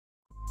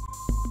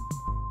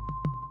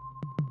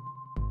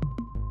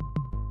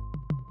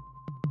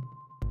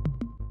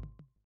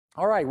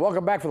All right,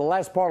 welcome back for the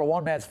last part of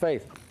One Man's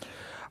Faith.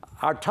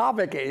 Our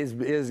topic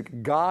is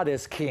God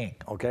as King,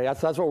 okay?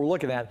 That's what we're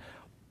looking at,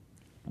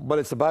 but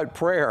it's about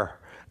prayer,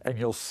 and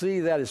you'll see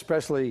that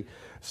especially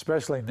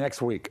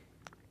next week.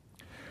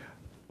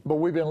 But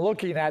we've been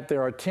looking at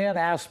there are 10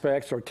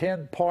 aspects or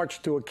 10 parts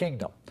to a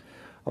kingdom,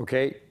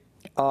 okay?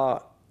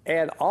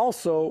 And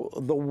also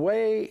the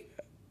way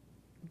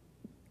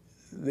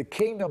the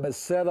kingdom is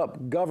set up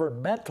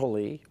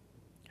governmentally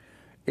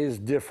is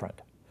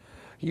different.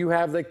 You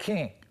have the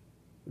king.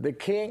 The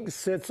king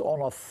sits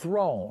on a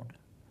throne,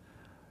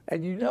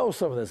 and you know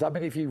some of this. I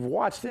mean, if you've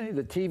watched any of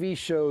the TV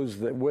shows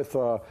that with,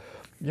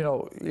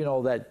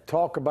 that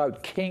talk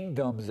about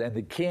kingdoms and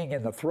the king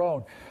and the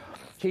throne,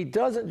 he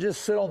doesn't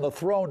just sit on the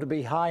throne to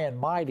be high and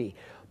mighty.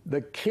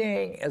 The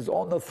king is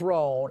on the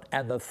throne,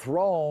 and the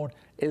throne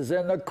is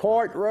in the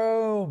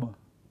courtroom.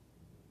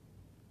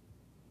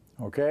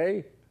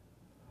 Okay?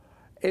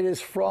 It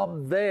is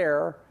from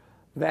there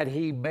that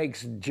he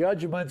makes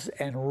judgments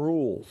and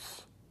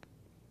rules.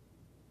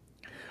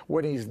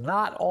 When he's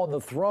not on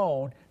the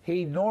throne,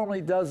 he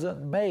normally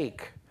doesn't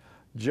make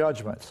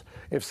judgments.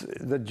 If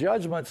the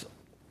judgments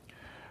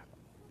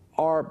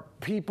are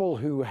people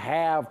who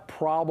have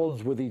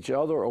problems with each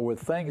other or with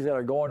things that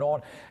are going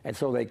on, and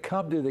so they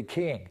come to the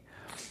king.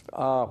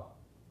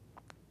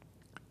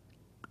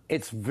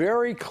 It's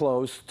very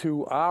close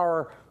to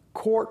our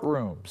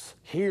courtrooms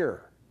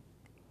here.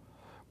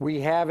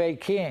 We have a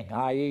king,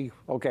 i.e.,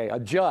 a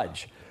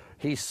judge.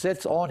 He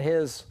sits on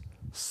his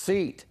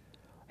seat.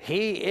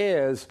 He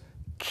is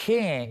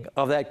king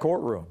of that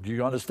courtroom. Do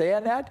you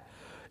understand that?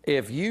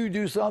 If you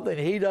do something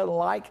he doesn't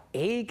like,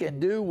 he can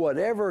do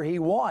whatever he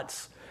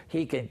wants.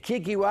 He can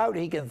kick you out.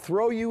 He can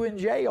throw you in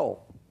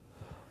jail.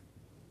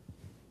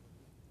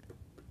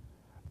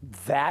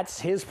 That's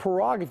his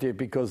prerogative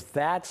because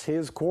that's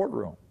his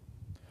courtroom.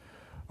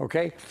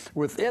 Okay?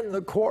 Within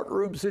the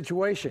courtroom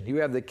situation, you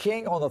have the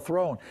king on the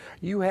throne.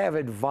 You have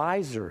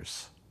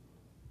advisors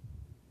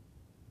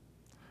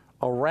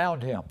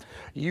around him.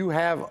 You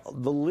have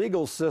the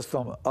legal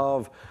system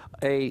of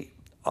an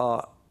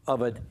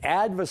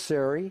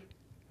adversary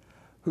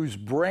who's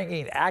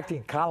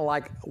acting kind of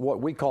like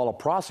what we call a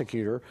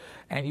prosecutor,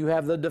 and you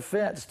have the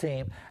defense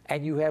team,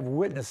 and you have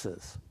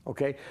witnesses,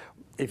 okay?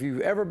 If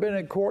you've ever been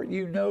in court,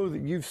 you know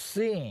that you've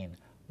seen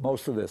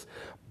most of this.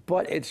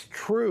 But it's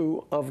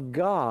true of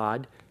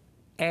God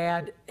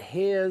and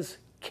his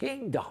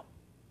kingdom.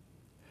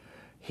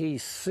 He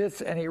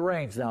sits and he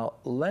reigns. Now,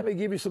 let me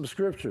give you some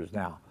scriptures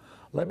now.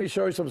 Let me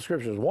show you some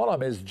scriptures. One of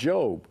them is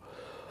Job.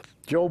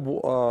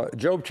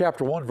 Job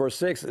chapter 1, verse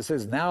 6, it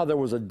says, "Now there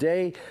was a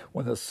day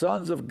when the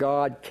sons of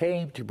God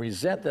came to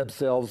present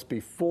themselves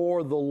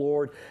before the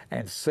Lord,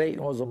 and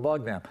Satan was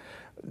among them."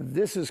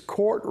 This is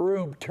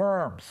courtroom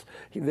terms.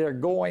 They're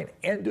going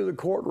into the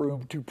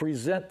courtroom to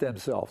present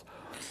themselves.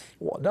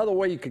 Well, another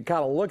way you could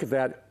kind of look at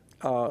that,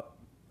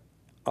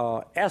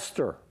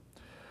 Esther.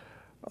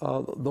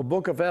 The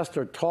book of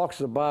Esther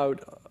talks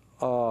about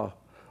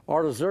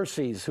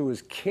Artaxerxes, who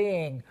is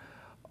king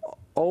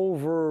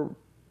over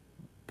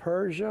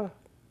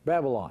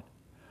Babylon,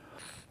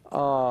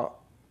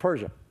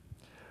 Persia.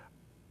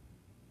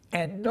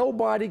 And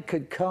nobody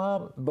could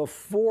come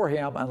before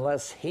him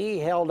unless he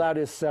held out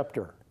his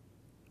scepter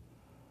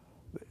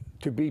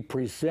to be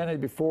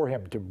presented before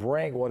him to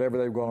bring whatever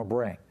they were going to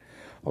bring.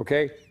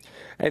 Okay?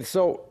 And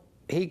so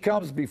he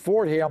comes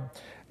before him,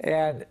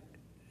 and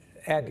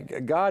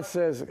God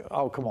says,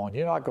 "Oh, come on,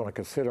 you're not going to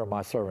consider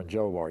my servant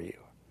Job, are you?"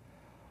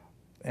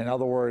 In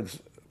other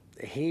words,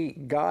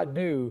 God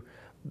knew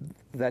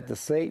that the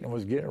Satan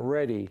was getting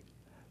ready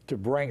to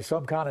bring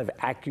some kind of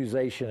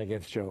accusation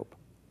against Job.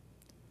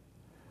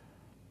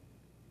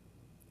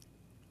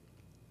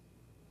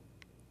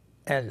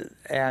 And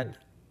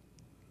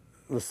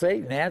the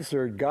Satan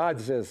answered,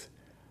 God says,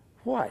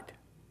 "What?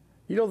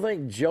 You don't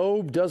think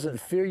Job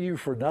doesn't fear you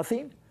for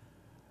nothing?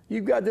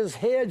 You've got this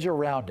hedge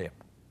around him.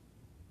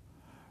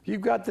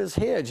 You've got this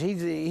hedge.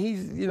 He's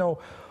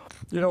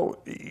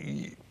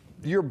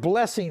you're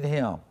blessing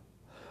him."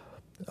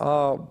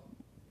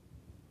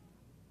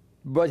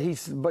 But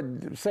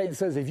Satan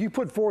says, if you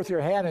put forth your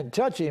hand and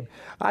touch him,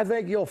 I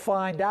think you'll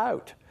find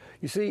out.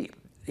 You see,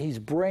 he's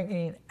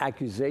bringing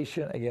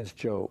accusation against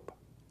Job.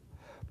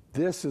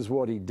 This is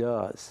what he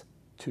does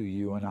to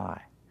you and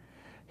I.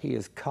 He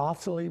is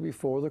constantly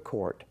before the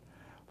court,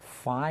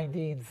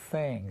 finding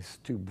things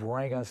to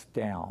bring us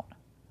down.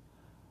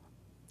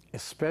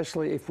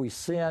 Especially if we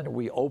sin,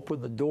 we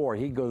open the door.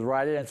 He goes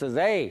right in and says,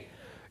 "Hey,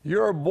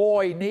 your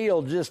boy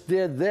Neal just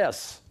did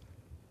this.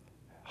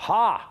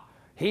 Ha!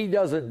 He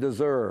doesn't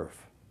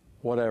deserve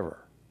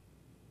whatever."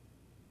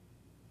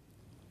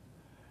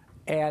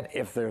 And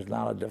if there's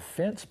not a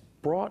defense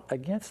brought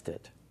against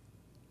it,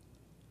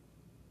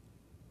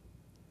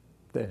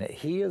 then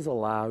he is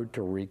allowed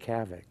to wreak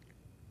havoc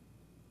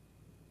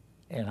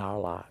in our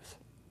lives.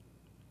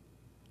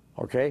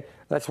 Okay?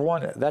 That's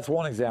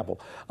one example.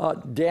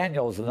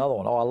 Daniel is another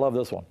one. Oh, I love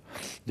this one.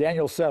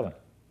 Daniel 7,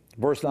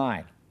 verse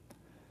 9.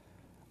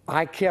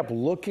 "I kept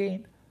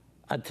looking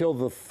until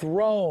the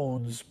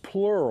thrones,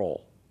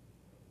 plural,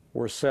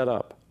 were set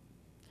up,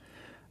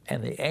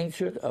 and the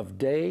Ancient of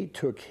Day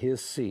took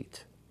his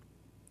seat.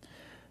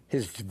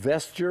 His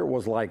vesture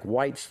was like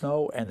white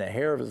snow, and the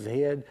hair of his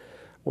head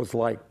was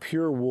like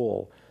pure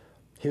wool.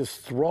 His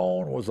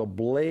throne was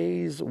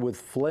ablaze with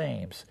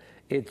flames.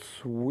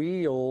 Its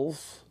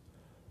wheels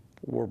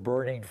were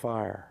burning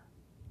fire.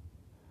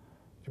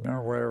 Do you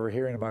remember ever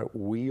hearing about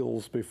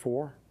wheels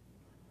before?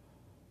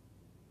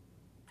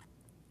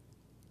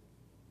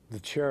 The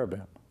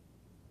cherubim,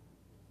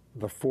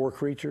 the four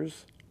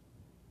creatures,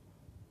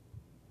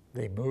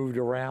 they moved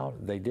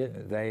around. They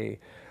didn't. They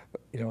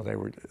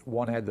were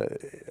one had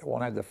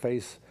the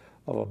face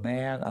of a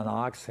man, an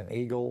ox, an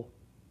eagle,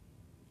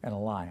 and a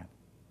lion.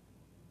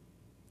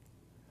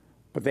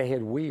 But they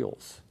had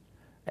wheels,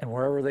 and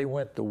wherever they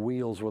went, the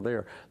wheels were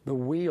there. The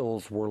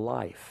wheels were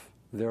life,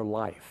 their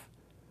life.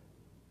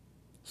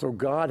 So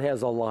God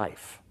has a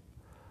life.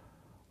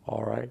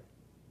 All right.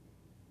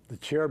 The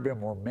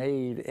cherubim were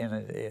made in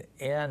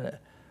an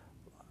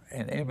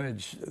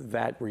image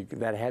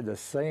that had the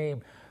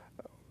same.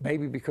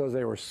 Maybe because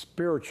they were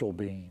spiritual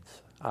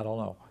beings, I don't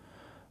know.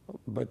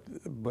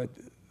 But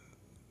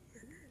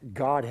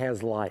God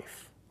has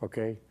life,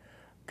 okay?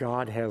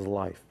 God has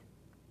life.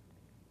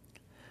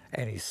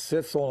 And he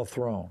sits on a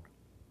throne.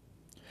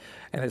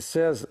 And it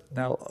says,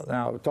 now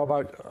talk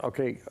about,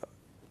 okay,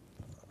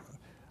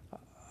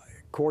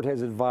 court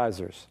has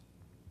advisors,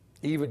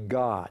 even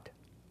God.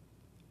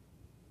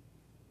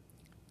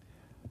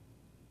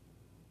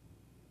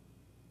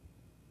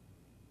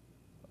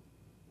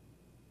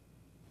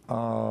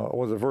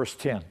 Was it verse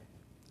 10?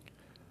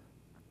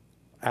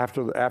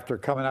 After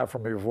coming out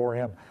from before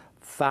him,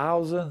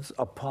 thousands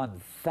upon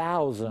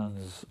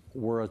thousands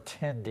were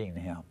attending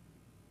him.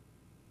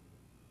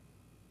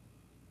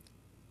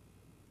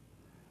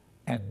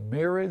 And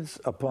myriads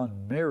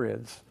upon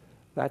myriads,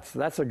 that's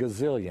a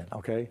gazillion,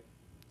 okay,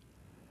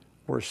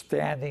 were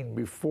standing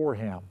before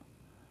him.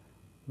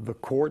 The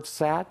court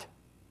sat,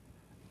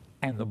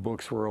 and the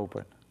books were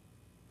open.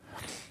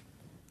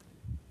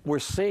 We're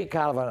seeing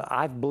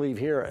I believe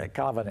here,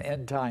 kind of an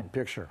end time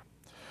picture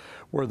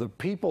where the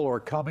people are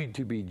coming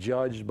to be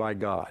judged by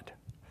God.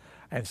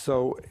 And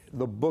so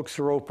the books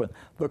are open.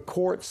 The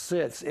court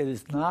sits. It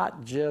is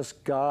not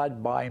just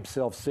God by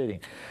himself sitting.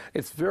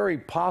 It's very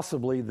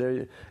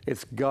possibly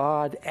it's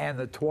God and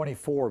the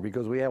 24,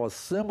 because we have a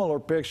similar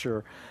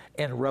picture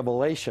in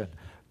Revelation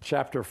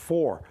chapter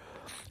 4.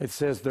 It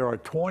says there are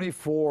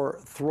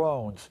 24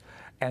 thrones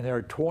and there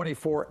are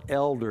 24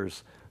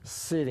 elders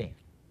sitting.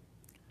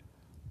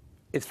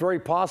 It's very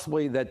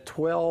possibly that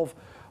 12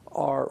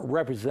 are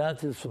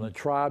representatives from the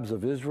tribes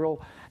of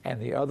Israel, and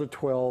the other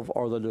 12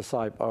 are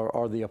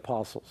the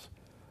apostles.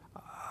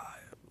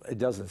 It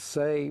doesn't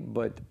say,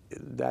 but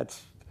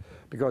that's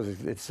because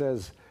it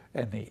says,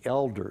 and the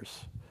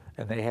elders,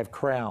 and they have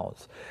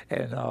crowns,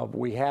 and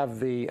we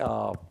have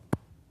the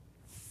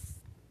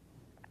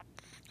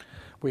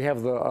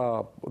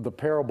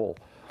parable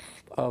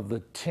of the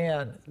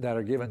 10 that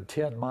are given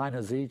 10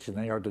 minas each, and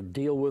they are to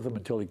deal with them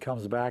until he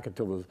comes back,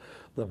 until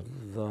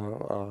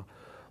the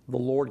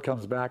Lord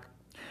comes back.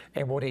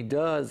 And when he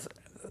does,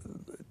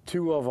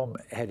 2 of them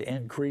had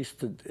increased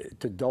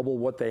to double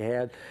what they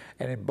had.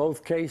 And in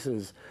both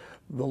cases,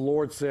 the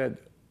Lord said,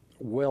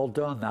 "Well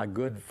done, thou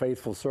good and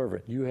faithful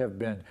servant. You have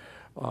been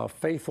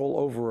faithful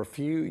over a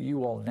few. You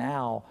will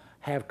now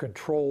have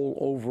control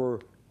over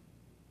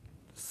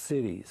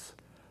cities."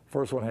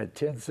 First one had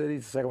 10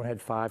 cities, the second one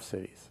had 5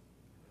 cities.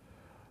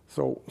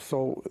 So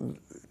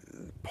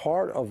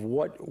part of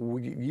what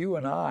you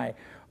and I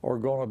are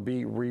going to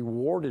be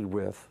rewarded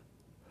with,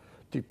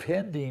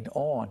 depending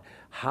on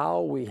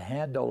how we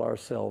handle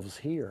ourselves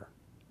here,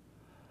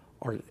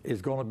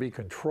 is going to be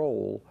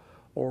control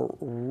or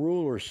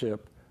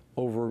rulership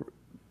over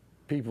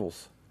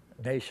peoples,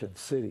 nations,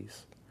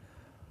 cities.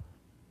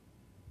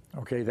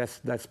 Okay,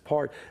 that's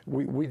part.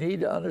 We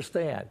need to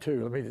understand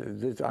too.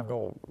 I'm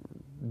going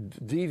to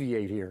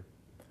deviate here.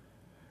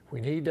 We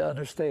need to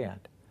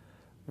understand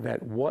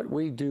that what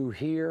we do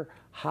here,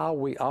 how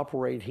we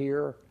operate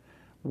here,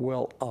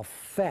 will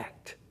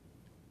affect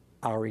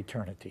our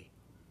eternity.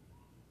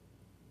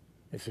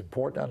 It's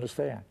important to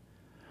understand.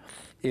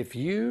 If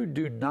you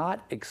do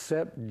not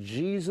accept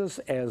Jesus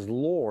as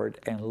Lord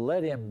and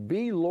let him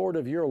be Lord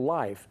of your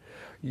life,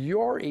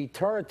 your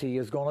eternity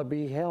is going to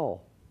be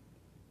hell.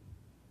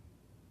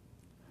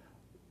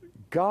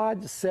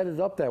 God set it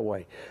up that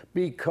way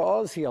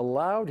because he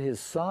allowed his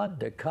son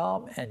to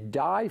come and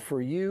die for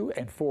you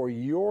and for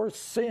your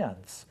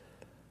sins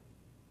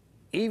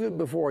even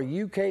before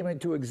you came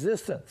into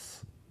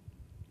existence.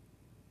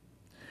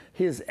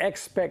 His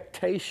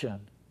expectation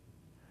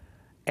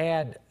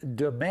and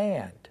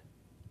demand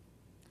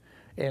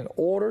in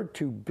order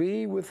to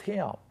be with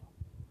him,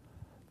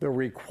 the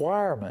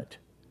requirement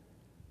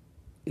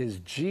is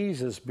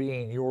Jesus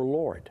being your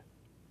Lord.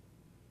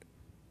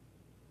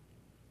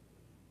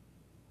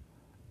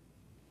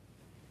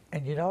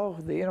 And you know,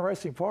 the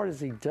interesting part is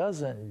he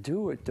doesn't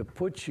do it to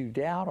put you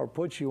down or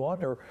put you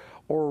under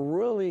or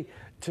really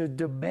to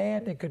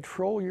demand and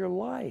control your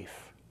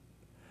life.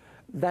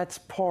 That's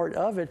part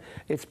of it.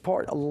 It's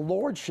part of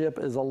lordship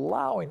is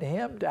allowing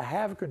him to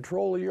have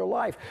control of your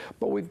life.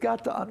 But we've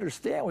got to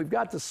understand, we've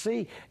got to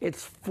see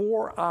it's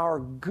for our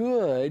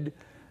good,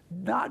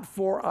 not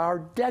for our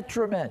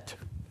detriment.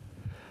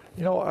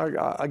 You know,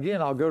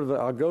 again, I'll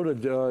go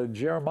to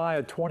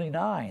Jeremiah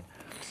 29.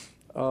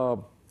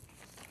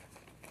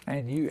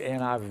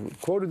 And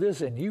I've quoted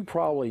this, and you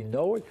probably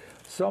know it.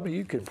 Some of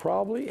you can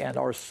probably and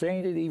are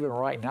saying it even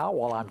right now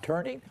while I'm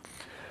turning.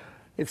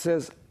 It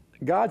says,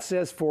 God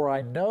says, "For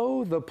I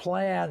know the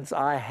plans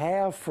I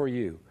have for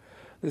you."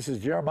 This is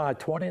Jeremiah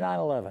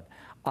 29:11.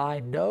 "I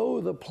know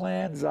the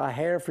plans I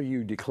have for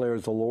you,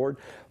 declares the Lord,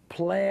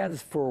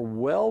 plans for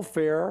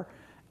welfare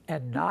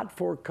and not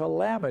for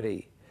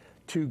calamity,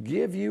 to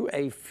give you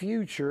a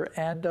future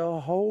and a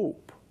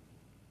hope."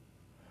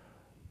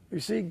 You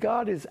see,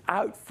 God is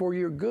out for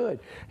your good.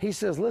 He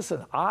says,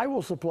 listen, I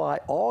will supply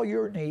all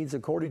your needs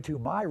according to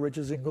my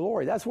riches and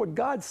glory. That's what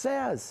God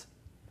says.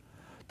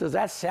 Does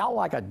that sound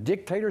like a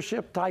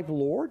dictatorship type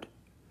Lord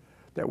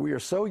that we are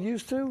so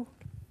used to?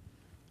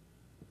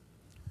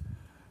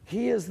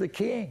 He is the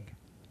king.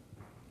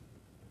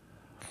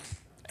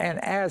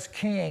 And as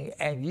king,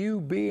 and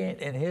you being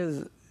in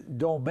his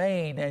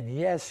domain, and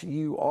yes,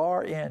 you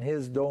are in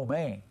his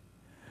domain,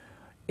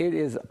 it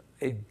is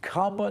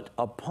incumbent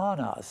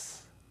upon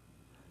us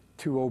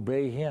to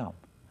obey him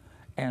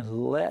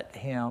and let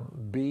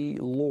him be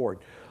Lord.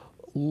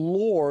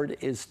 Lord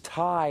is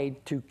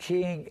tied to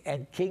king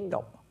and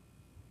kingdom.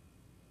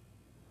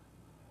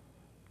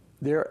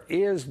 There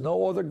is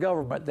no other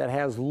government that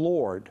has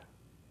Lord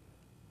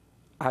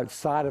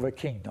outside of a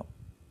kingdom.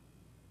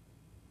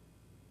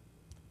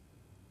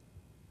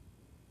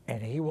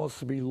 And he wants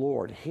to be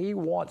Lord. He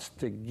wants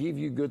to give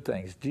you good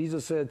things.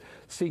 Jesus said,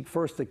 "Seek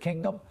first the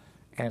kingdom,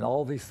 and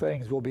all these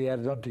things will be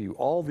added unto you."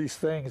 All these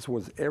things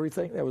was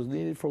everything that was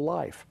needed for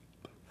life.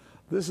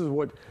 This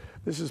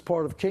is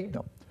part of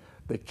kingdom.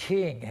 The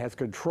king has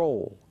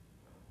control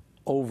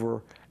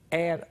over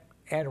and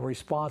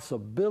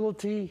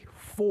responsibility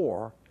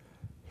for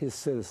his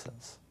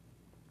citizens.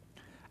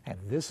 And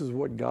this is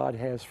what God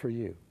has for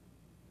you.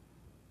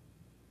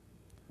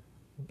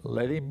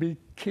 Let him be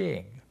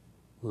king.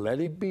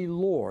 Let him be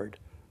Lord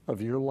of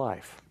your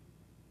life.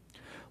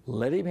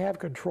 Let him have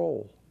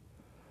control.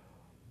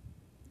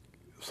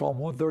 Psalm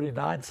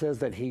 139 says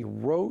that he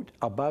wrote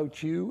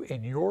about you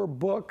in your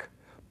book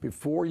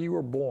before you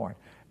were born,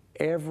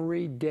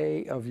 every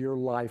day of your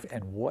life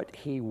and what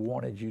he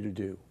wanted you to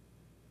do.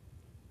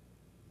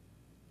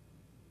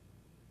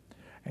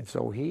 And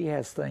so he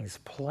has things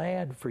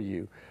planned for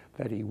you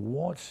that he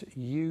wants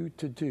you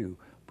to do,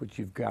 but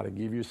you've got to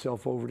give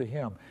yourself over to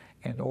him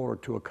in order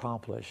to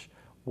accomplish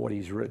what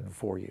he's written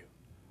for you.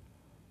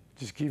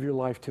 Just give your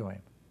life to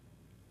him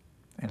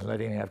and let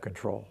him have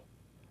control.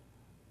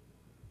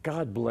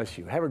 God bless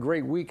you. Have a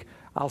great week.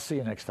 I'll see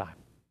you next time.